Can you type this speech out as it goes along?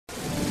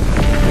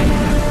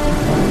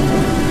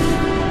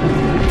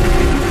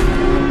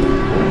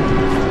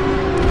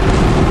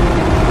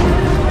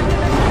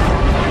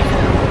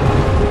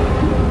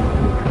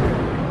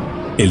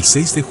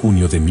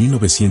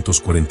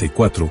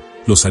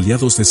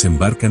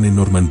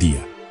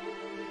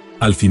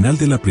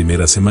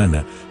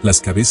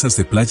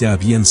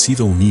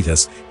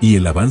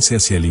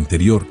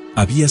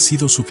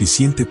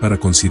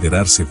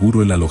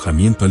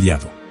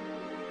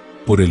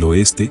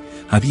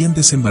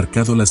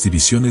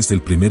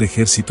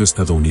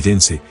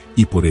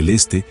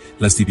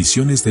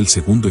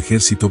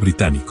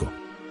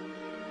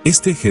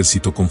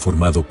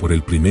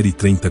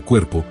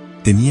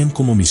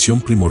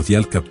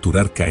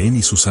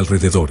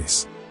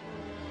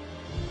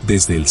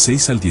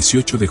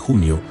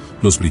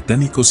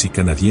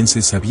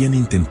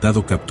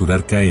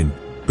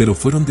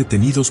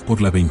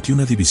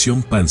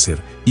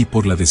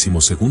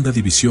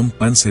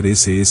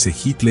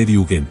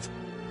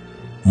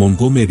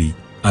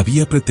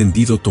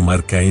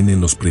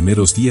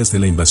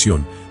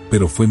operación,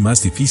 pero fue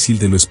más difícil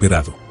de lo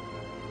esperado.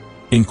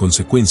 En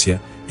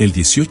consecuencia, el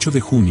 18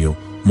 de junio,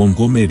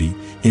 Montgomery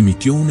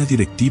emitió una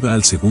directiva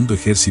al Segundo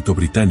Ejército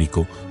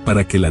Británico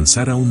para que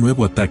lanzara un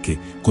nuevo ataque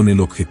con el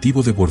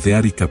objetivo de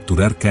bordear y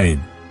capturar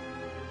Caen.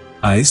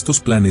 A estos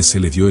planes se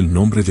le dio el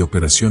nombre de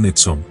Operación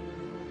Epsom.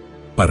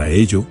 Para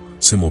ello,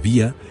 se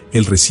movía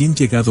el recién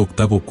llegado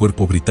octavo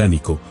Cuerpo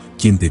británico,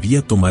 quien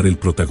debía tomar el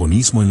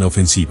protagonismo en la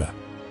ofensiva.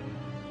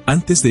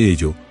 Antes de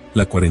ello,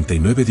 la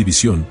 49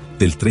 División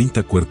del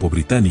 30 Cuerpo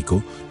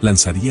británico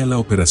lanzaría la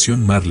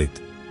Operación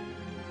Martlet.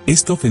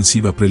 Esta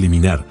ofensiva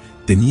preliminar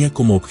tenía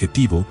como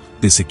objetivo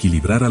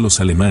desequilibrar a los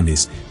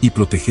alemanes y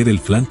proteger el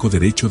flanco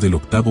derecho del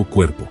octavo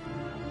Cuerpo.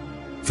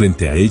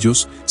 Frente a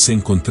ellos se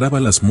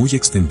encontraban las muy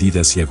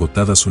extendidas y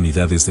agotadas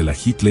unidades de la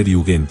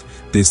𝐏𝐻𝐿𝐢ó𝐧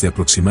desde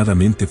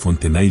aproximadamente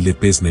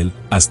Fontenay-le-Quesnel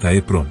hasta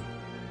Éperon.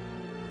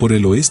 Por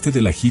el oeste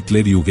de la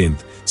𝐏𝐻𝐿𝐢ó�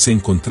 se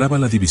encontraba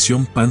la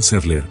División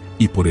Panzer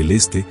y por el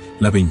este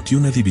la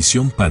 21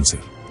 División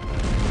Panzer.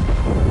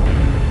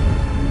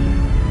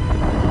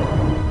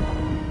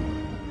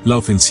 La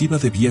ofensiva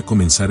debía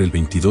comenzar el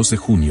 22 de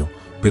junio,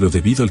 pero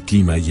debido al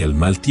clima y al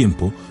mal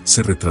tiempo,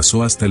 se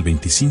retrasó hasta el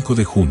 25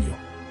 de junio.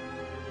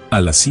 A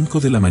las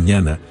 5 de la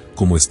mañana,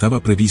 como estaba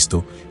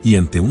previsto, y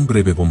ante un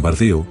breve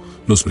bombardeo,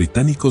 los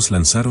británicos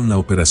lanzaron la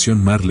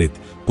Operación Martlet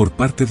por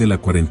parte de la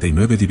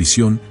 49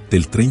 División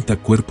del 30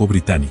 Cuerpo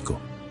británico.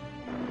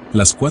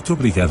 Las 4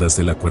 brigadas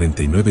de la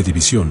 49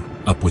 División,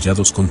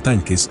 apoyados con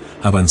tanques,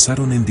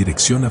 avanzaron en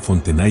dirección a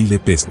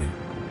Fontenay-le-Quesnel.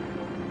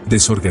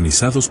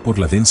 Desorganizados por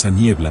la densa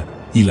niebla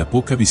y la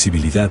poca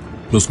visibilidad,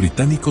 los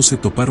británicos se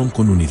toparon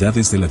con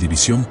unidades de la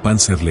División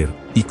Panzer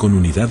y con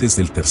unidades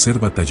del tercer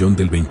batallón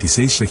del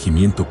 26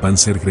 Regimiento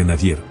Panzer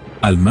Grenadier,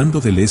 al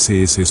mando del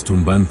SS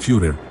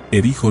Sturmbannführer,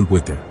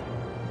 𝐄𝐩𝐬𝐬𝐬𝐻𝐿𝐽𝐻𝐿.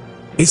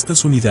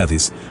 Estas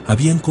unidades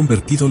habían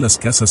convertido las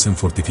casas en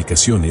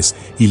fortificaciones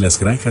y las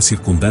granjas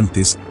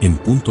circundantes en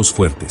puntos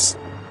fuertes.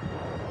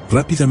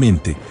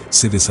 Rápidamente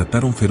se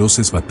desataron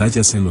feroces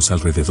batallas en los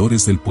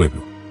alrededores del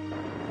pueblo.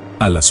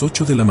 A las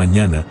 8 de la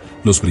mañana,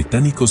 los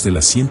británicos de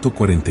la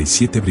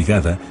 147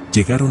 Brigada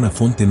llegaron a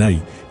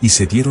Fontenay y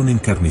se dieron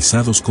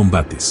encarnizados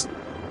combates.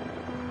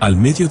 Al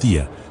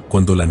mediodía,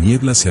 cuando la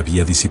niebla se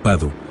había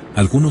disipado,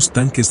 algunos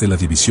tanques de la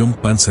División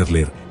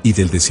Panzer y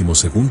del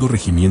 12º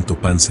Regimiento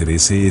Panzer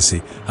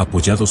SS,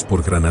 apoyados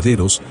por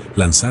granaderos,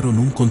 lanzaron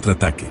un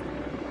contraataque.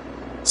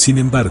 Sin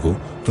embargo,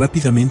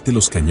 rápidamente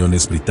los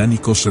cañones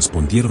británicos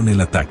respondieron el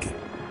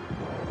ataque.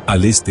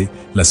 Al este,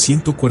 la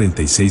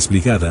 146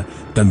 Brigada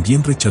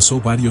también rechazó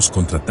varios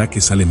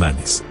contraataques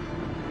alemanes.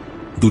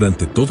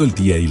 Durante todo el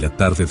día y la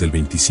tarde del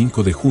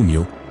 25 de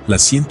junio, la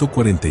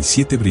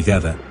 147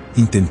 Brigada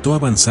intentó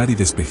avanzar y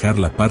despejar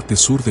la parte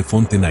sur de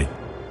Fontenay.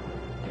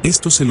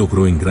 Esto se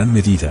logró en gran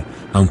medida,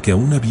 aunque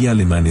aún había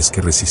alemanes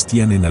que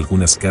resistían en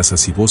algunas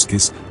casas y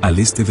bosques al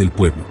este del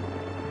pueblo.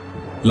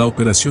 La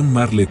Operación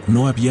Martlet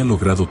no había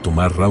logrado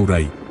tomar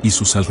Rauray y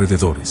sus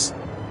alrededores.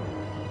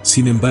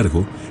 Sin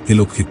embargo, el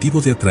objetivo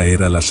de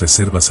atraer a las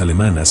reservas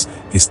alemanas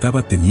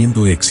estaba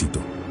teniendo éxito.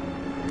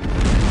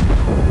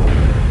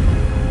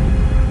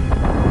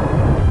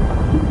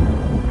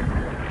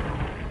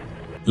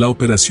 La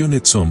Operación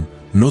Epsom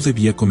no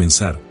debía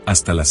comenzar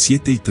hasta las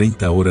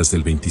 7:30 horas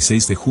del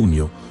 26 de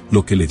junio,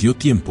 lo que le dio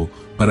tiempo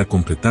para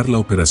completar la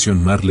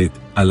Operación Martlet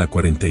a la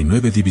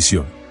 49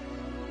 División.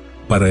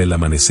 Para el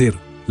amanecer,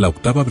 la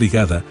octava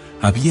Brigada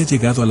había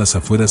llegado a las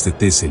afueras de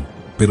Texel,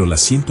 pero la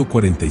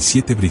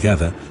 147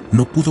 Brigada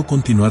no pudo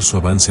continuar su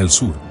avance al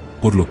sur,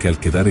 por lo que al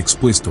quedar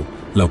expuesto,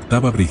 la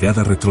octava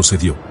Brigada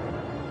retrocedió.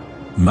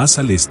 Más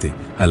al este,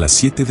 a las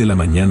 7 de la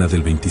mañana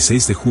del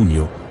 26 de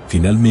junio,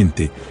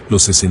 finalmente,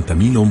 los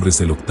 60.000 hombres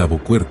del octavo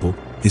Cuerpo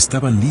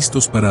estaban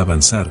listos para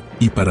avanzar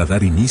y para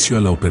dar inicio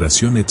a la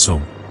Operación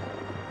Epsom.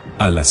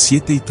 A las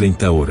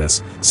 7:30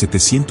 horas,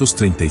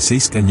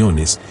 736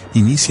 cañones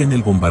inician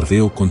el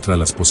bombardeo contra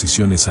las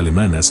posiciones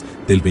alemanas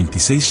del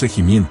 26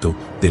 Regimiento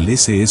del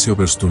SS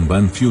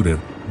Obersturmbannführer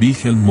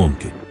Wilhelm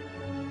Mohnke.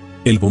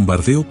 El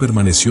bombardeo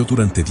permaneció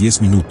durante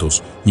 10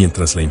 minutos,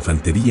 mientras la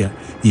infantería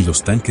y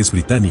los tanques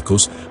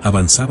británicos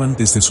avanzaban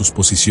desde sus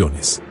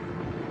posiciones.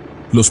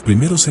 Los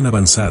primeros en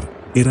avanzar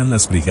eran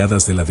las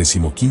brigadas de la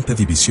 15ª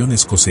División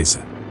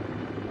Escocesa.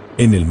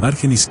 En el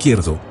margen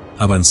izquierdo,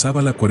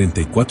 avanzaba la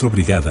 44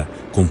 Brigada,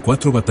 con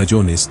 4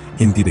 batallones,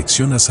 en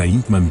dirección a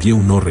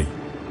𝐶𝐼𝐻𝐼ó𝐧.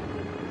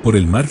 Por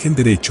el margen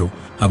derecho,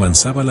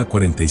 avanzaba la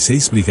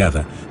 46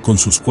 Brigada, con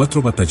sus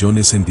 4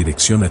 batallones en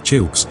dirección a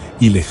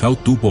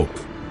𝐂𝐚𝐧𝐬𝐬𝐭𝐳.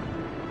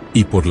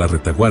 Y por la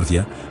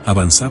retaguardia,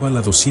 avanzaba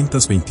la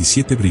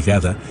 227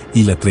 Brigada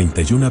y la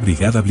 31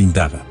 Brigada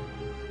blindada.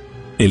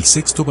 El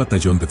 6º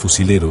Batallón de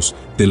Fusileros,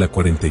 de la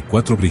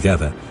 44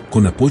 Brigada,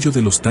 con apoyo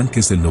de los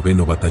tanques del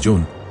 9º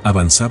Batallón,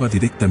 avanzaba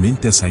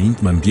directamente a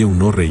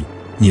𝐶𝐼𝐻𝐼ó𝐧,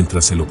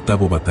 mientras el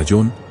 8º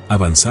Batallón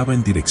avanzaba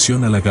en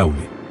dirección a la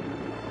Gaule.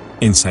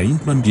 En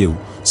𝐶𝐼𝐻𝐼ó�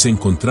 se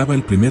encontraba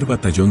el 1er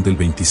Batallón del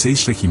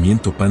 26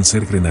 Regimiento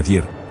Panzer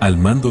Grenadier, al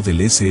mando del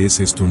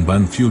SS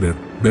Sturmbannführer,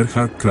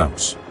 Bernhard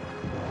Krauss.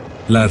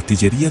 La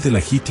artillería de la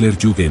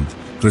𝐏𝐤𝐬𝐬𝐭𝐳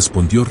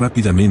respondió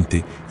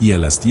rápidamente y a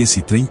las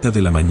 10:30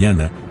 de la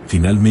mañana,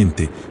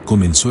 finalmente,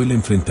 comenzó el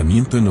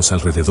enfrentamiento en los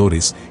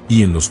alrededores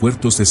y en los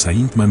huertos de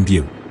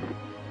𝐶𝐼𝐻𝐼ó�.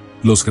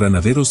 Los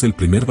granaderos del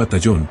 1er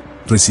Batallón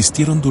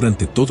resistieron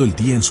durante todo el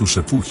día en sus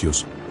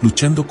refugios,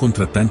 luchando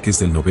contra tanques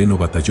del 9º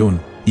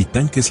Batallón y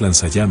tanques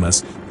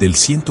lanzallamas del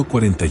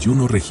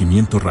 141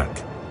 Regimiento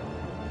RAC.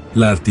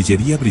 La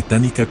artillería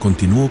británica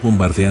continuó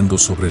bombardeando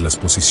sobre las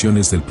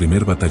posiciones del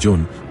 1er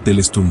Batallón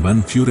del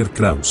Sturmbannführer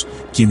Krauss,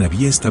 quien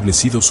había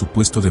establecido su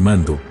puesto de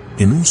mando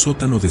en un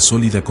sótano de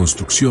sólida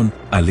construcción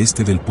al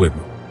este del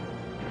pueblo.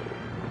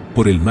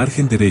 Por el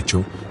margen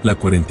derecho, la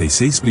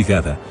 46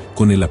 Brigada,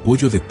 con el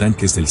apoyo de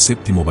tanques del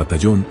 7º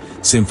Batallón,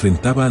 se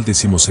enfrentaba al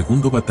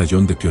 12º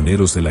Batallón de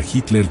Pioneros de la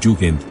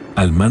𝐏𝐤𝐬𝐬𝐭𝐳,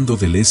 al mando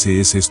del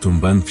SS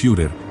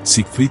Sturmbannführer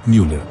Siegfried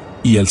Müller,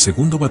 y al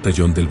 2º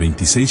Batallón del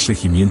 26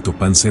 Regimiento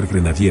Panzer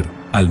Grenadier,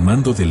 al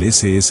mando del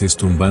SS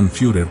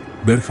Sturmbannführer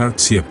Bernhard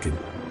𝐶𝐼𝐻𝐼ó�.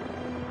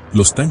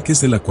 Los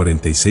tanques de la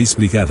 46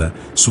 Brigada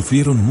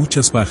sufrieron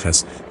muchas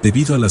bajas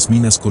debido a las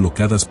minas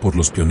colocadas por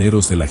los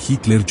pioneros de la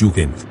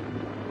𝐏𝐤𝐬𝐬𝐭𝐳.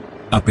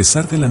 A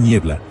pesar de la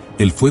niebla,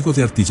 el fuego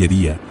de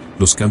artillería,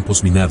 los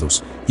campos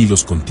minados y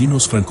los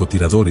continuos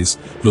francotiradores,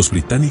 los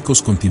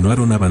británicos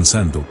continuaron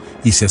avanzando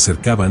y se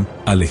acercaban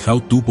a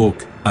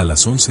𝐏𝐤𝐬𝐬𝐭𝐳 a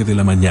las 11 de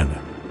la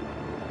mañana.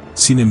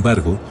 Sin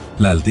embargo,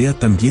 la aldea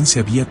también se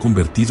había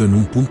convertido en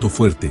un punto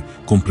fuerte,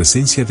 con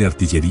presencia de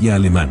artillería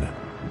alemana.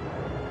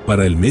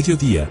 Para el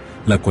mediodía,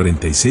 la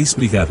 46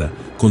 Brigada,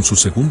 con su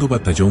 2º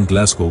Batallón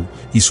Glasgow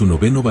y su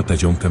 9º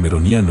Batallón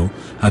Cameroniano,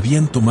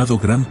 habían tomado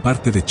gran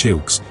parte de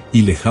𝐶𝐻𝐽𝐻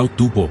y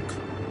𝐿𝐻𝐤𝐬𝐻.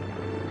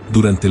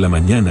 Durante la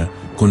mañana,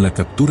 con la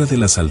captura de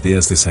las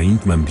aldeas de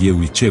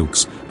𝐶𝐼𝐻𝐼ó� y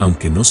𝐶𝐻𝐽𝐻,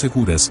 aunque no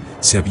seguras,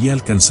 se había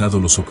alcanzado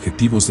los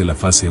objetivos de la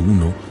fase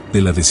 1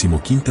 de la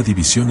 15ª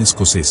División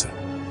escocesa.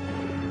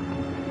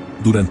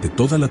 Durante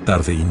toda la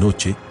tarde y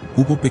noche,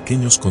 hubo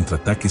pequeños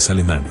contraataques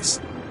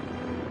alemanes.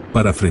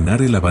 Para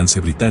frenar el avance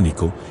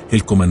británico,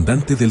 el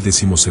comandante del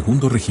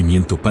 12º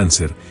Regimiento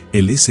Panzer,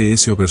 el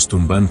SS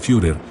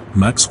Obersturmbannführer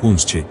Max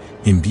Wunschke,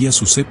 envía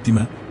su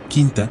 7ª,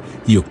 5ª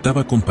y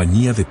 8ª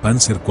compañía de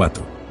Panzer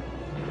IV.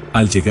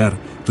 Al llegar,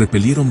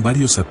 repelieron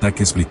varios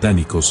ataques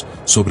británicos,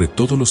 sobre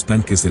todo los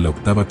tanques de la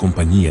 8ª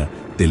compañía,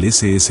 del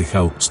SS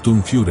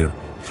Hauptsturmführer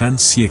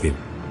Hans Siegel.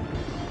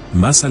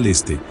 Más al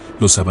este,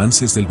 los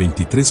avances del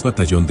 23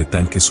 Batallón de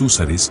Tanques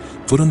húsares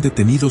fueron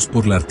detenidos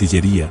por la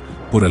artillería,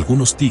 por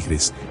algunos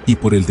Tigres y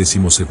por el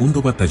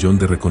 12º Batallón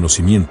de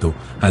Reconocimiento,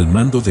 al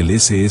mando del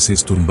SS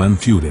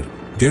Sturmbannführer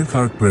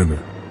Gerhard Bremer.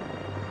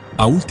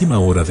 A última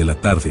hora de la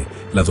tarde,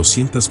 la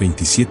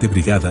 227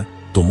 Brigada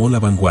tomó la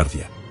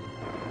vanguardia.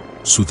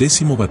 Su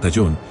 10º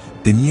Batallón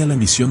tenía la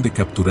misión de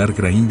capturar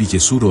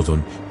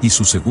Grainville-sur-Odon y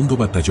su 2º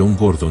Batallón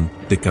Gordon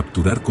de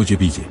capturar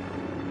𝐄𝐲𝐬𝐬𝐿.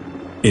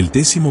 El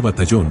 10º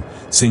Batallón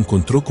se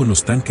encontró con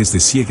los tanques de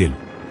Siegel,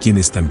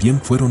 quienes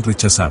también fueron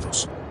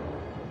rechazados.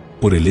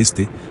 Por el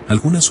este,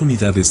 algunas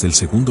unidades del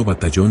 2º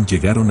Batallón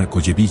llegaron a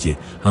𝐄𝐲𝐬𝐬𝐿,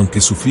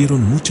 aunque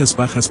sufrieron muchas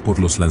bajas por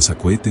los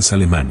lanzacohetes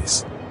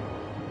alemanes.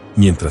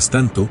 Mientras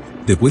tanto,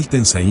 de vuelta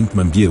en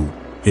𝐶𝐼𝐻𝐼ó�,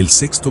 el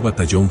 6º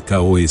Batallón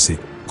𝐾𝐲𝐬𝐬𝐿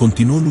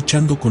continuó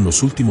luchando con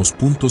los últimos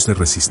puntos de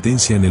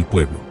resistencia en el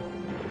pueblo,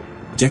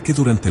 ya que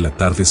durante la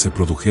tarde se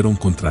produjeron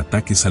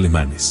contraataques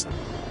alemanes.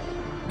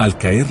 Al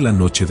caer la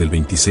noche del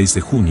 26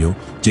 de junio,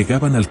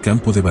 llegaban al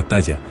campo de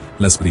batalla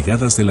las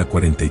brigadas de la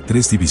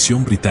 43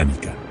 División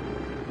británica.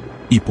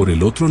 Y por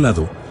el otro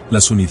lado,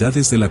 las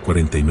unidades de la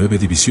 49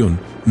 División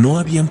no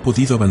habían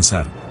podido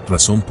avanzar,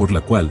 razón por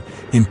la cual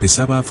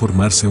empezaba a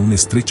formarse un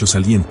estrecho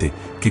saliente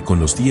que con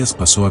los días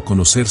pasó a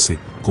conocerse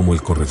como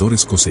el Corredor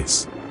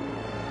Escocés.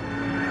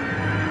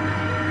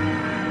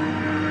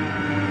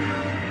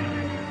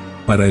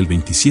 Para el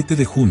 27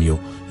 de junio,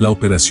 la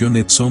Operación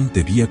Epsom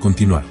debía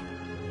continuar.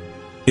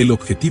 El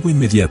objetivo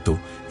inmediato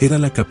era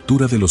la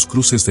captura de los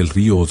cruces del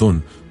río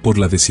Odón por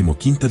la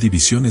 15ª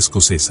División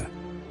escocesa.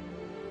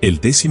 El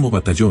 10º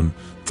Batallón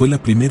fue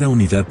la primera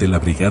unidad de la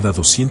Brigada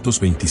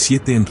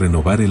 227 en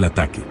renovar el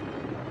ataque.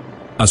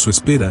 A su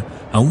espera,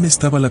 aún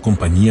estaba la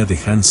compañía de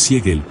Hans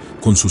Siegel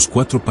con sus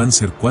 4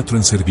 Panzer IV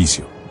en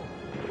servicio.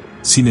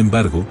 Sin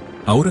embargo,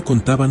 Ahora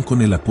contaban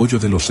con el apoyo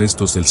de los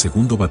restos del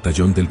 2º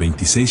Batallón del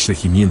 26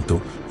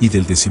 Regimiento y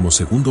del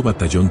 12º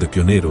Batallón de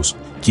Pioneros,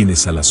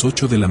 quienes a las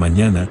 8 de la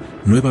mañana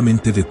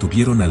nuevamente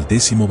detuvieron al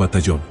 10º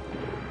Batallón.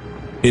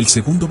 El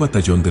 2º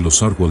Batallón de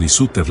los 𝐎𝐲𝐽𝐽 y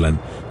𝐻𝐿,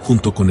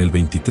 junto con el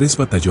 23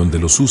 Batallón de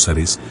los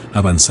húsares,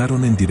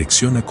 avanzaron en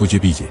dirección a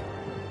𝐄𝐩𝐬𝐽𝐽.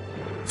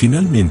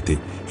 Finalmente,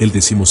 el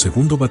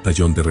 12º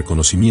Batallón de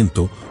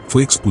Reconocimiento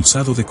fue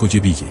expulsado de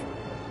𝐄𝐩𝐬𝐽𝐽.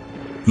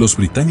 Los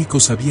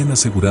británicos habían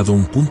asegurado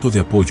un punto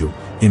de apoyo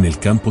en el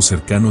campo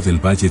cercano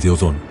del valle de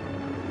Odón.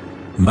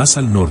 Más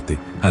al norte,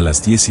 a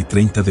las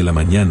 10:30 de la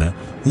mañana,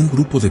 un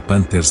grupo de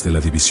Panthers de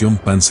la División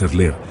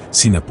Panzer,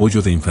 sin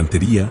apoyo de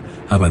infantería,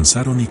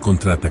 avanzaron y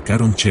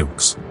contraatacaron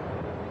𝐏𝐻𝐬𝐬𝐽.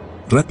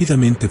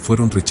 Rápidamente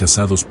fueron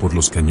rechazados por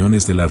los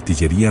cañones de la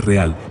Artillería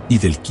Real y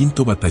del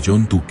 5º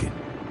Batallón Duque.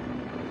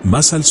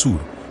 Más al sur,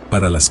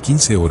 para las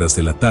 15 horas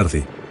de la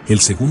tarde, el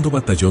 2º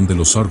Batallón de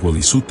los 𝐎𝐲𝐽𝐽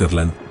y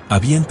𝐻𝐿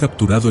habían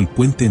capturado el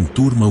puente en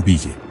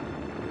𝐿𝐷𝐼𝐻𝐽.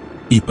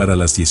 Y para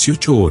las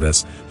 18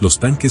 horas, los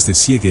tanques de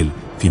𝐍𝐨𝐫𝐬𝐽,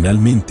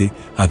 finalmente,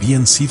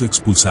 habían sido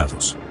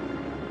expulsados.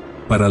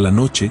 Para la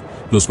noche,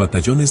 los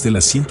batallones de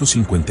la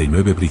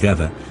 159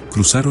 Brigada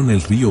cruzaron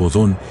el río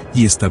Odón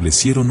y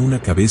establecieron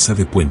una cabeza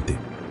de puente.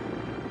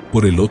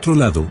 Por el otro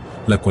lado,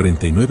 la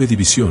 49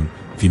 División,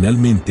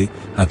 finalmente,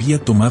 había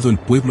tomado el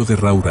pueblo de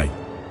Rauray.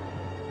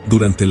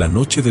 Durante la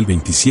noche del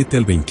 27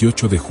 al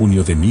 28 de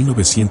junio de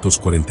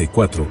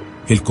 1944,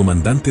 el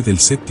comandante del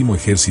 7º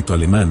Ejército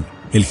alemán,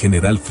 el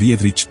general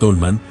Friedrich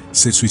Dollmann,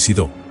 se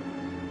suicidó.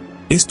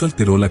 Esto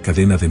alteró la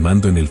cadena de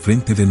mando en el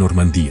frente de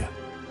Normandía.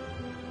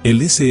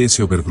 El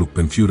SS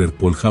Obergruppenführer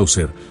Paul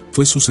Hauser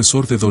fue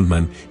sucesor de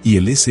Dollmann y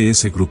el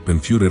SS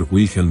Gruppenführer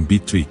Wilhelm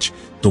Dietrich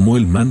tomó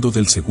el mando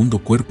del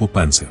 2º Cuerpo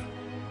Panzer.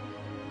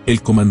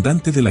 El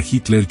comandante de la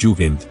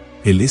Hitlerjugend,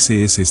 el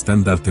SS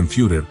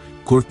Standartenführer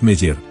Kurt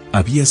Meyer,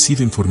 había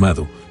sido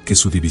informado que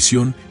su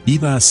división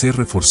iba a ser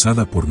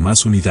reforzada por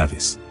más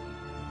unidades.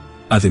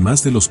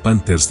 Además de los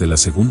Panthers de la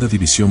Segunda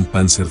División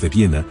Panzer de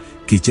Viena,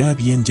 que ya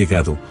habían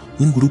llegado,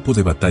 un grupo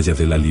de batalla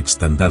de la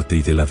Luftstandarte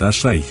y de la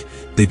Das Reich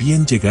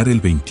debían llegar el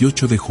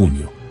 28 de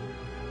junio.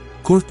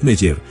 Kurt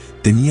Meyer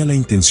tenía la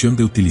intención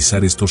de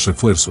utilizar estos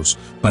refuerzos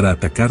para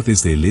atacar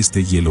desde el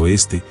este y el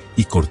oeste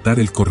y cortar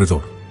el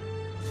corredor.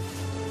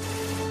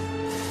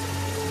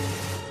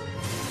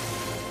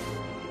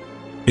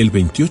 El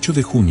 28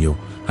 de junio,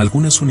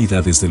 algunas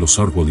unidades de los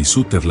𝐎𝐲𝐽𝐽 y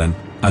𝐻𝐿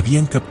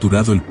habían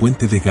capturado el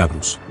puente de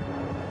Gabrus.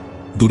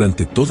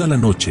 Durante toda la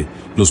noche,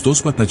 los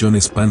 2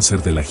 batallones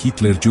Panzer de la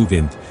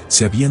Hitlerjugend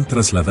se habían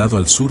trasladado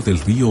al sur del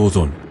río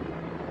Odón.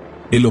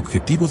 El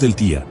objetivo del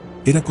día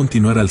era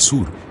continuar al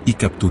sur y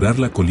capturar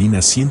la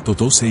colina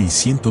 112 y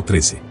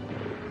 113.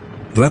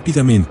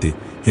 Rápidamente,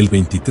 el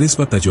 23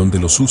 Batallón de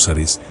los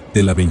húsares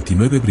de la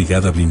 29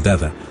 Brigada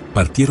Blindada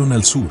partieron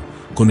al sur,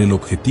 con el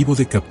objetivo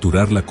de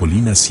capturar la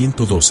colina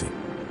 112.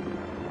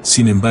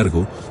 Sin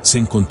embargo, se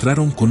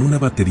encontraron con una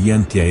batería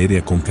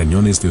antiaérea con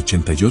cañones de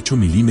 88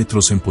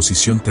 milímetros en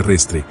posición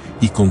terrestre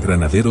y con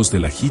granaderos de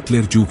la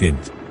Hitlerjugend.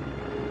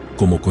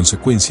 Como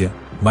consecuencia,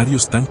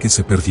 varios tanques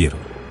se perdieron.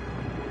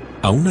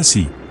 Aún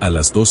así, a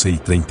las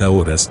 12:30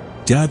 horas,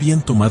 ya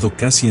habían tomado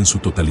casi en su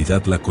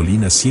totalidad la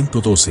colina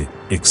 112,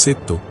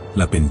 excepto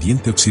la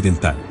pendiente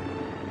occidental.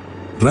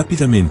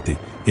 Rápidamente,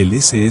 el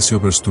SS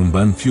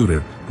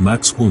Obersturmbannführer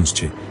Max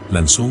Wunschel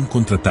lanzó un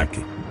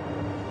contraataque.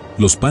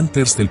 Los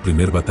Panthers del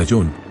 1er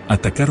Batallón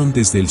atacaron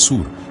desde el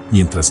sur,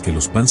 mientras que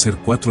los Panzer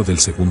IV del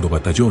 2º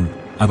Batallón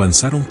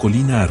avanzaron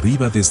colina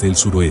arriba desde el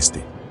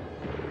suroeste.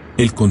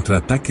 El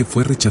contraataque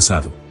fue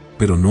rechazado,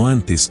 pero no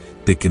antes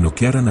de que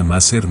noquearan a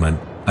Max Hermann,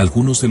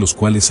 algunos de los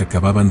cuales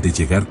acababan de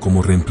llegar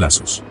como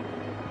reemplazos.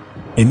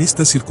 En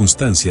estas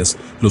circunstancias,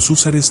 los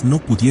húsares no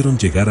pudieron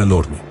llegar al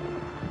Orne.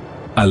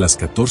 A las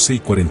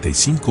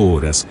 14:45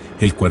 horas,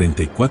 el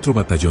 44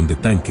 Batallón de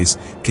Tanques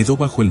quedó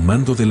bajo el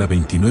mando de la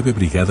 29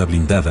 Brigada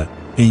Blindada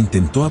e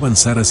intentó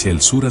avanzar hacia el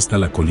sur hasta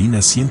la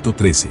colina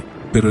 113,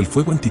 pero el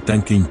fuego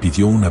antitanque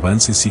impidió un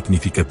avance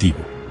significativo.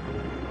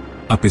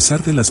 A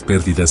pesar de las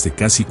pérdidas de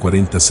casi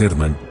 40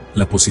 Sherman,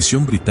 la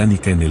posición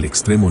británica en el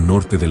extremo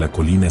norte de la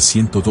colina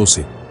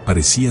 112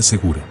 parecía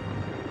segura.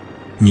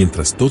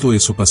 Mientras todo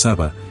eso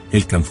pasaba,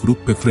 el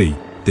Kampfgruppe Frey,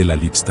 de la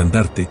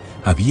Luftstandarte,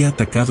 había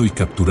atacado y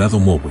capturado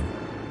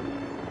Mowen.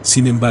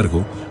 Sin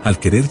embargo, al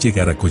querer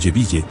llegar a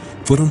𝐄𝐩𝐬𝐽𝐽,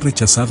 fueron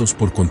rechazados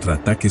por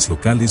contraataques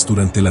locales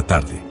durante la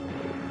tarde.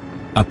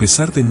 A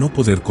pesar de no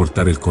poder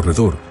cortar el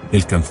corredor,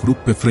 el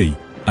Kampfgruppe Frey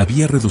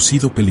había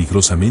reducido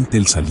peligrosamente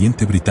el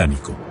saliente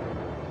británico.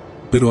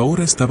 Pero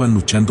ahora estaban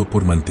luchando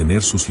por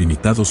mantener sus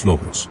limitados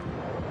logros.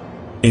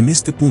 En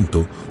este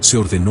punto, se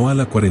ordenó a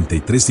la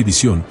 43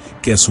 División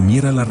que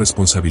asumiera la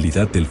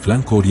responsabilidad del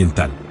flanco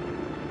oriental.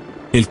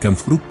 El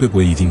Kampfgruppe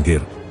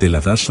Weidinger, de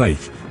la Das Reich,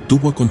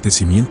 tuvo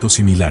acontecimientos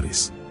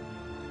similares.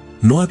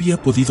 No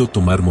había podido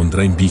tomar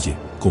Mondrainville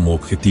como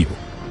objetivo.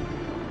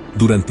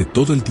 Durante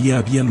todo el día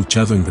había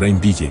luchado en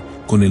Grainville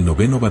con el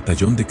 9º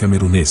Batallón de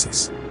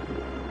cameruneses.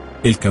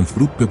 El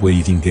Kampfgruppe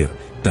Weidinger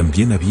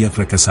también había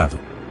fracasado.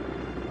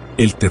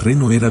 El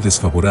terreno era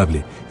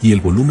desfavorable y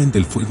el volumen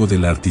del fuego de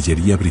la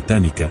artillería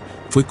británica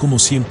fue como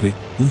siempre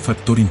un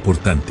factor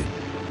importante.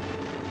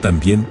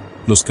 También,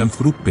 los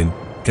Kampfgruppen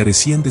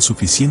carecían de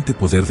suficiente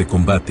poder de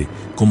combate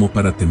como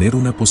para tener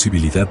una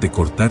posibilidad de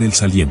cortar el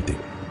saliente.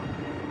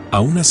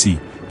 Aún así,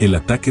 el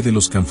ataque de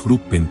los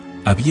Kampfgruppen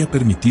había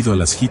permitido a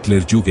las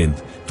𝐏𝐻𝐿𝐽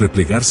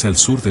replegarse al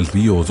sur del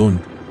río Odón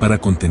para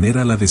contener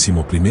a la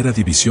 11ª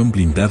División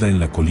blindada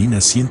en la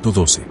colina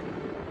 112.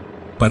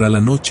 Para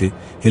la noche,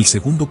 el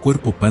segundo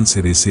cuerpo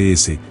Panzer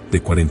SS,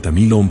 de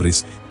 40.000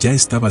 hombres, ya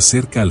estaba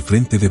cerca al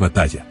frente de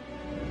batalla.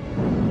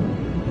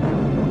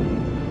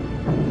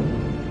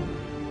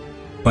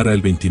 Para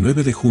el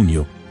 29 de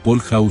junio,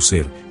 Paul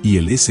Hauser y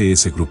el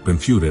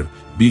SS-Gruppenführer,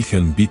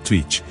 Wilhelm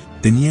Dietrich,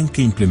 tenían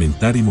que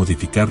implementar y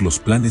modificar los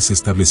planes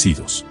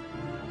establecidos.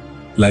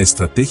 La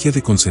estrategia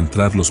de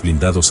concentrar los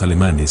blindados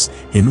alemanes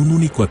en un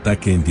único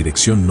ataque en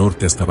dirección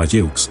norte hasta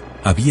𝐏𝐻𝐽𝐬𝐧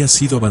había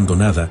sido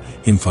abandonada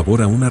en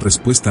favor a una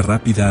respuesta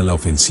rápida a la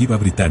ofensiva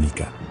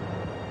británica.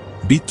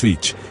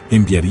 Dietrich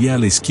enviaría a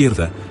la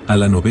izquierda a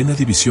la 9ª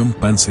División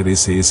Panzer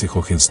SS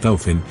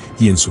Hohenstaufen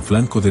y en su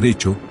flanco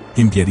derecho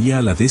enviaría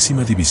a la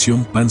 10ª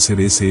División Panzer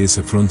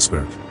SS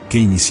Fronsberg, que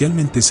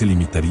inicialmente se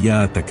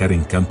limitaría a atacar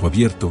en campo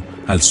abierto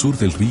al sur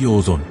del río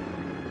Odón.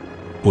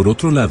 Por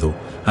otro lado,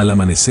 al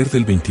amanecer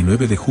del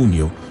 29 de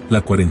junio,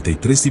 la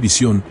 43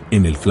 División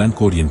en el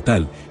flanco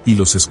oriental y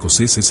los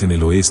escoceses en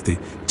el oeste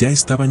ya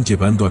estaban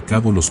llevando a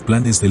cabo los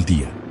planes del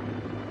día.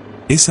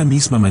 Esa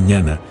misma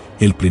mañana,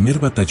 el primer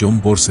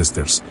batallón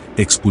Worcesters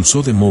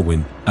expulsó de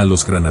Mouwen a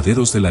los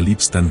granaderos de la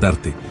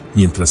Liebstandarte,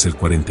 mientras el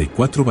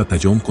 44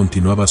 batallón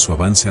continuaba su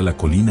avance a la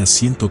colina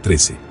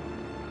 113.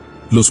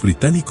 Los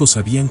británicos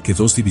sabían que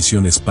 2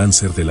 divisiones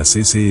Panzer de las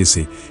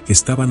SS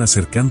estaban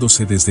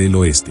acercándose desde el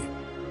oeste.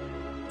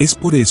 Es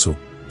por eso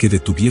que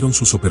detuvieron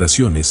sus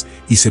operaciones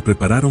y se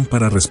prepararon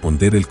para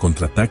responder el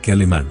contraataque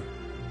alemán.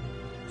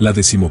 La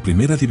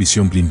 11ª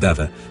División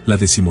blindada, la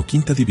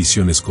 15ª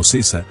División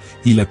escocesa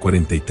y la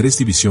 43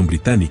 División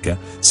británica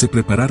se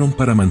prepararon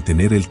para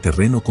mantener el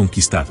terreno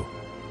conquistado.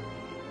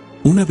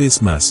 Una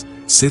vez más,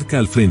 cerca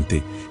al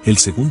frente, el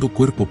segundo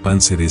cuerpo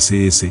Panzer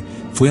SS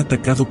fue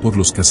atacado por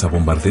los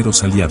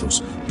cazabombarderos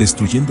aliados,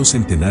 destruyendo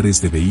centenares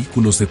de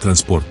vehículos de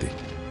transporte.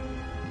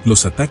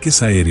 Los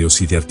ataques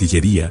aéreos y de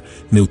artillería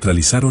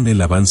neutralizaron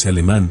el avance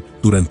alemán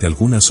durante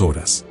algunas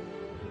horas.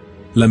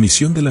 La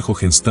misión de la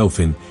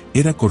Hohenstaufen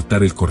era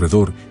cortar el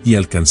corredor y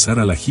alcanzar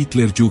a la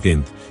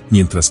𝐏𝐻𝐿𝐽𝐬𝐧,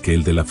 mientras que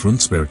el de la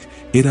Fronsberg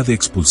era de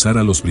expulsar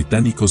a los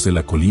británicos de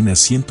la colina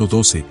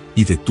 112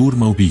 y de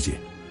𝐿𝐴𝐼𝐻𝐿𝐴𝐻𝐿.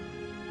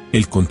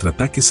 El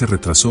contraataque se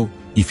retrasó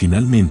y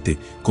finalmente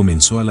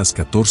comenzó a las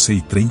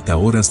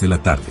 14:30 de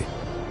la tarde.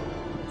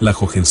 La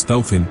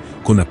Hohenstaufen,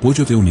 con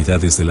apoyo de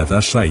unidades de la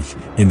Das Reich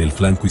en el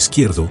flanco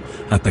izquierdo,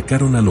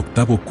 atacaron al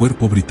 8º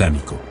cuerpo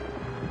británico.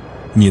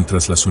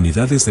 Mientras las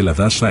unidades de la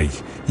Das Reich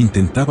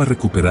intentaba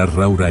recuperar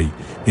Rauray,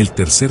 el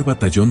tercer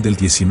batallón del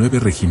 19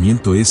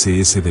 Regimiento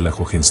SS de la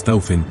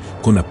Hohenstaufen,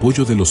 con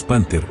apoyo de los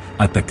Panther,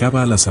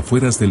 atacaba a las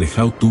afueras de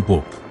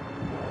𝐏𝐻𝐿𝐴𝐻𝐿.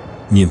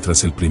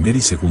 Mientras el primer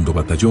y segundo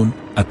batallón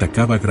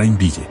atacaba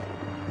Grainville.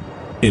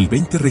 El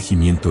 20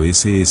 Regimiento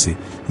SS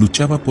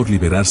luchaba por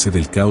liberarse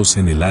del caos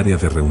en el área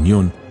de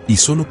reunión y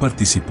solo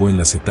participó en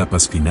las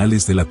etapas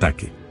finales del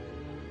ataque.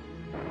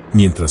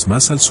 Mientras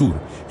más al sur,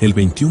 el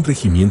 21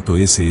 Regimiento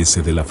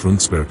SS de la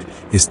Fronsberg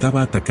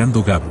estaba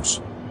atacando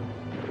Gabros.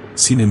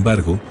 Sin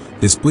embargo,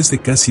 después de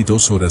casi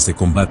 2 horas de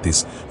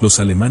combates, los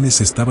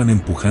alemanes estaban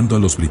empujando a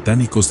los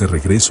británicos de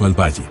regreso al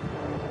valle.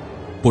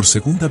 Por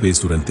segunda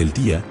vez durante el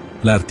día,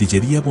 la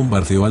artillería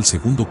bombardeó al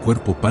segundo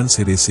cuerpo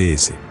Panzer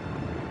SS.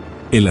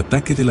 El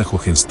ataque de la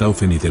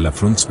Hohenstaufen y de la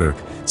Fronsberg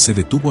se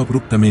detuvo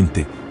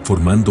abruptamente,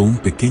 formando un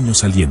pequeño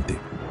saliente.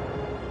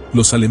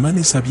 Los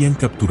alemanes habían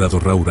capturado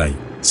Rauray,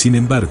 sin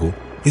embargo,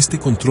 este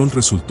control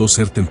resultó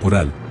ser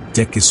temporal,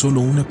 ya que solo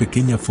una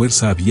pequeña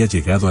fuerza había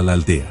llegado a la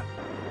aldea.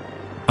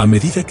 A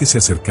medida que se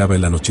acercaba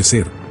el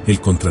anochecer,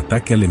 el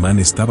contraataque alemán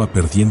estaba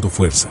perdiendo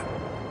fuerza.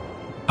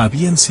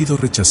 Habían sido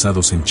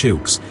rechazados en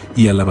𝐏𝐻𝐿𝐴𝐻𝐿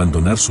y al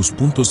abandonar sus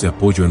puntos de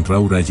apoyo en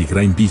Rauray y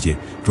Grainville,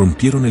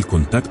 rompieron el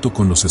contacto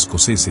con los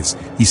escoceses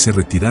y se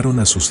retiraron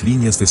a sus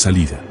líneas de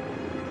salida.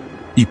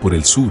 Y por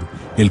el sur,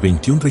 el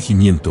 21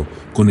 Regimiento,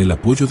 con el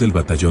apoyo del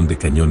batallón de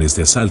cañones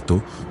de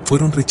asalto,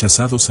 fueron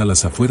rechazados a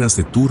las afueras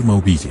de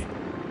𝐿𝐴𝐻𝐿𝐴𝐻𝐿.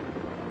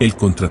 El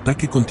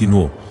contraataque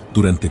continuó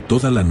durante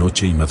toda la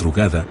noche y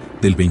madrugada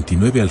del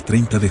 29 al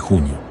 30 de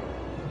junio.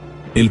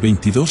 El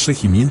 22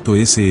 Regimiento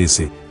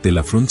SS de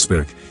la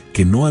Fronsberg,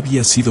 que no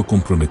había sido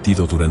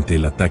comprometido durante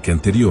el ataque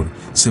anterior,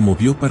 se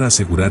movió para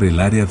asegurar el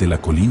área de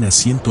la colina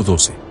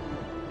 112.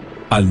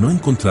 Al no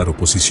encontrar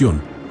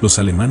oposición, los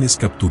alemanes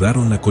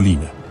capturaron la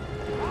colina.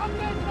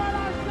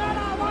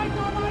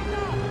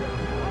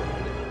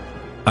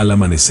 Al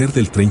amanecer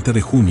del 30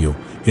 de junio,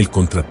 el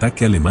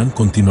contraataque alemán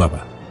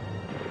continuaba.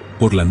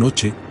 Por la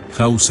noche,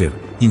 Hauser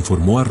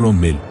informó a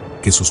Rommel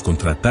que sus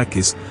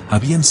contraataques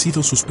habían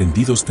sido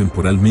suspendidos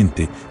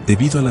temporalmente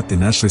debido a la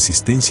tenaz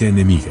resistencia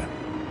enemiga.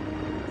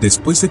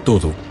 Después de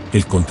todo,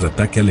 el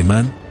contraataque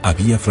alemán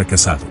había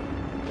fracasado.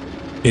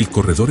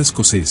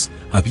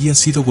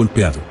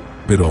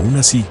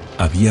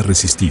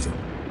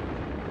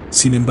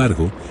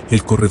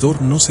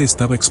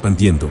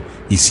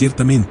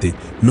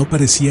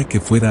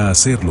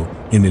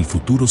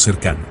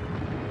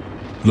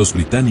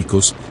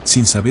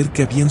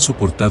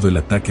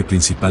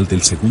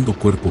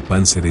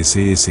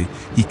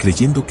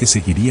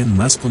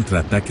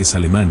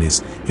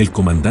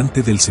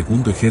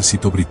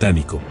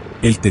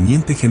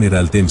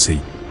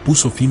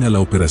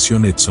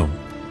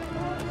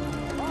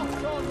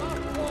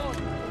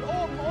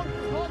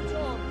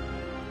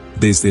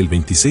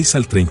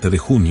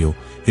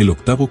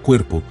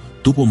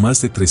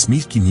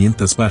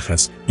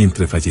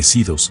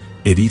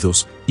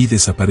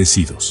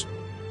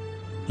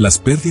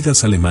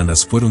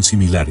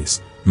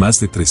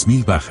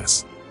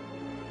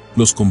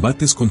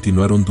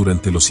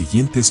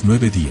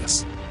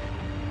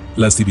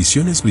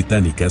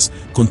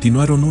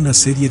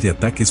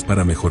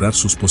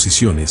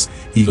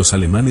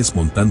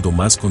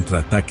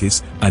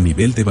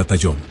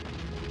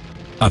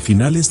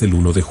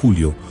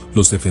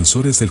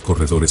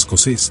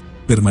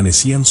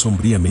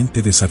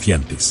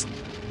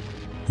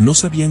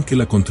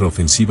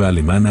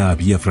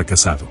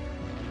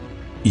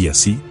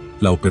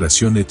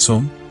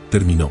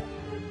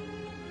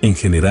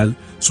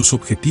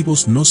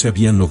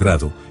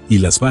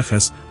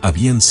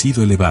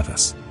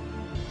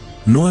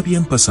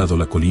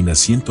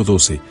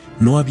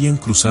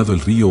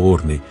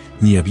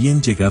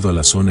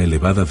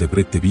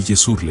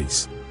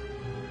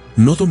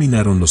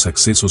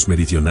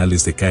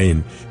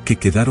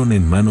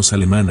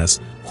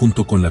 alemanas,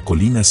 junto con la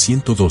Colina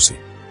 112.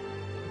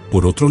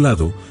 Por otro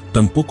lado,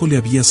 tampoco le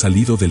había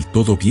salido del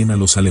todo bien a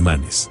los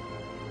alemanes.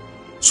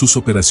 Sus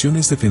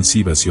operaciones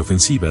defensivas y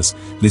ofensivas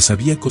les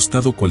había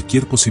costado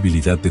cualquier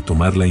posibilidad de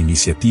tomar la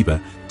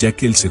iniciativa, ya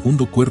que el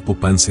segundo cuerpo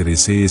Panzer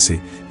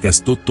SS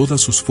gastó todas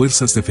sus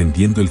fuerzas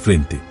defendiendo el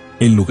frente,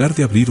 en lugar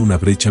de abrir una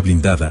brecha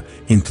blindada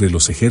entre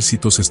los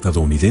ejércitos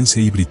estadounidense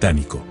y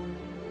británico.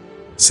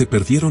 Se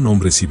perdieron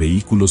hombres y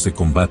vehículos de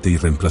combate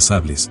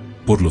irreemplazables,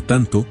 por lo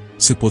tanto,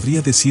 se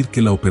podría decir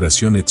que la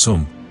Operación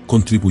Epsom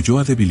contribuyó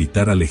a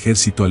debilitar al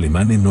ejército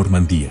alemán en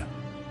Normandía.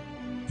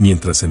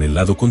 Mientras en el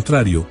lado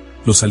contrario,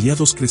 los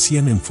aliados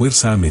crecían en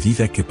fuerza a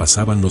medida que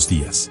pasaban los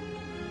días.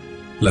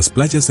 Las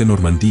playas de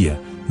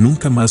Normandía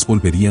nunca más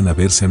volverían a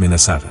verse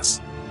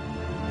amenazadas.